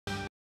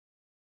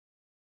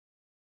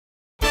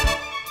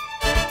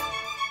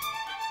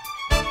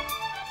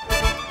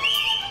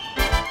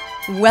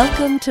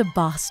Welcome to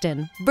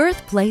Boston,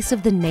 birthplace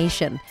of the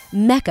nation,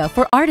 Mecca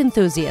for art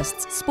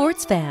enthusiasts,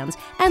 sports fans,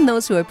 and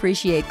those who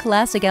appreciate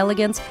classic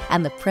elegance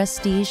and the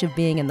prestige of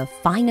being in the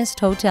finest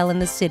hotel in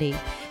the city.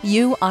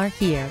 You are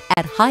here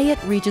at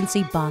Hyatt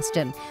Regency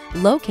Boston,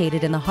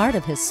 located in the heart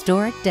of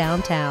historic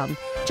downtown.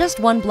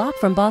 Just 1 block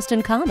from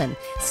Boston Common,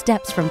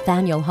 steps from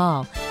Faneuil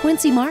Hall,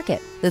 Quincy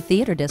Market, the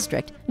Theater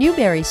District,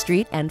 Newberry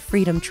Street, and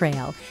Freedom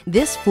Trail.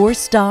 This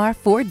 4-star,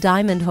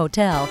 4-diamond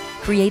hotel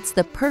creates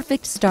the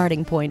perfect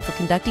starting point for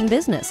conducting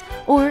business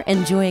or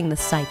enjoying the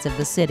sights of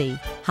the city.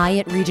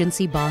 Hyatt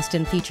Regency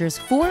Boston features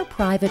 4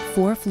 private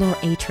 4-floor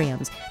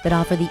atriums that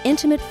offer the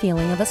intimate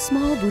feeling of a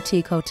small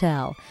boutique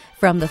hotel.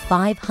 From the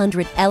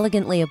 500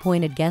 elegantly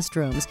appointed guest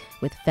rooms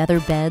with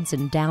feather beds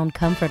and down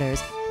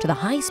comforters to the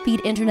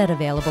high-speed internet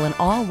available in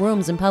all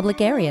rooms and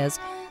public areas,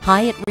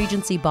 Hyatt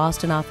Regency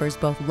Boston offers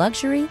both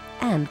luxury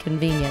and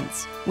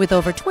convenience. With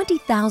over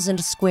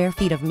 20,000 square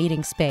feet of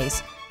meeting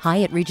space,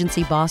 Hyatt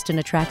Regency Boston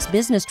attracts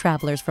business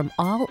travelers from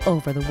all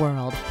over the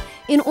world.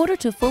 In order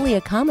to fully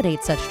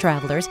accommodate such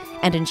travelers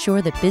and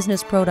ensure that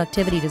business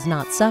productivity does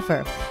not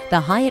suffer, the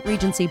Hyatt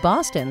Regency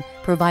Boston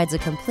provides a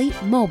complete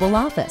mobile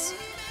office.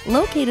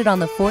 Located on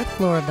the 4th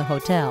floor of the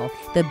hotel,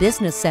 the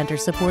business center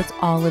supports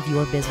all of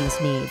your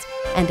business needs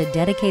and a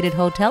dedicated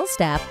hotel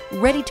staff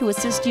ready to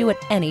assist you at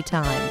any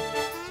time.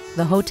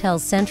 The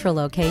hotel's central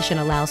location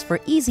allows for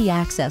easy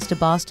access to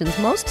Boston's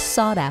most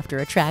sought-after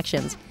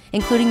attractions,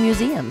 including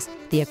museums,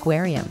 the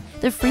aquarium,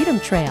 the Freedom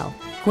Trail,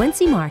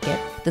 Quincy Market,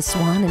 the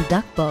Swan and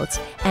Duck boats,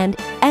 and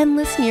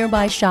endless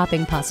nearby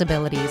shopping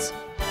possibilities.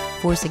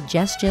 For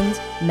suggestions,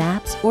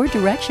 maps, or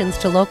directions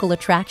to local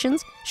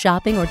attractions,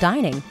 shopping, or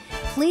dining,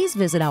 please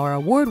visit our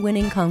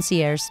award-winning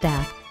concierge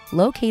staff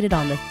located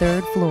on the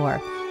 3rd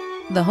floor.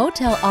 The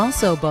hotel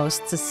also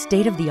boasts a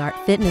state-of-the-art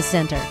fitness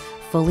center,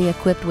 fully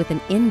equipped with an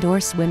indoor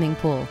swimming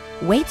pool,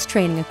 weights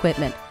training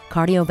equipment,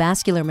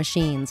 cardiovascular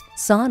machines,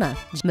 sauna,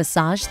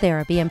 massage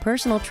therapy, and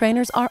personal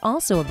trainers are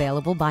also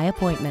available by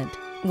appointment.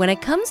 When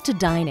it comes to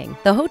dining,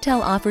 the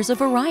hotel offers a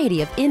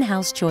variety of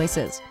in-house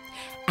choices.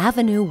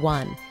 Avenue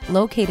 1,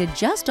 located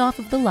just off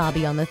of the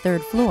lobby on the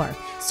 3rd floor,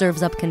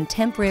 serves up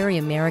contemporary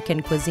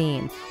American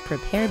cuisine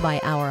prepared by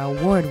our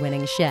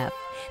award-winning chef.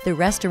 The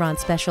restaurant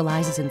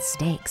specializes in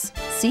steaks,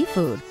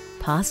 seafood,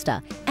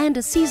 pasta, and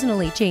a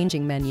seasonally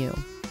changing menu.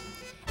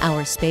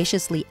 Our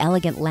spaciously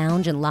elegant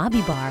lounge and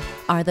lobby bar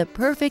are the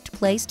perfect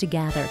place to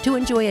gather to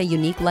enjoy a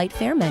unique light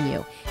fare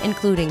menu,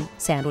 including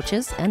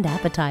sandwiches and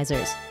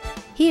appetizers.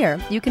 Here,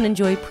 you can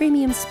enjoy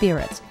premium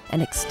spirits,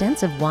 an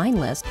extensive wine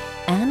list,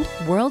 and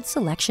world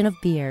selection of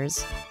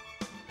beers.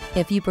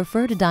 If you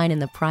prefer to dine in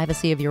the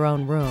privacy of your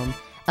own room,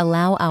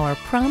 allow our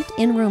prompt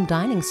in-room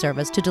dining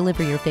service to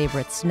deliver your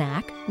favorite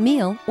snack,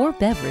 meal, or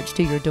beverage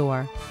to your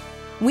door.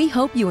 We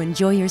hope you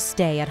enjoy your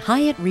stay at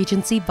Hyatt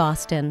Regency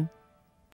Boston.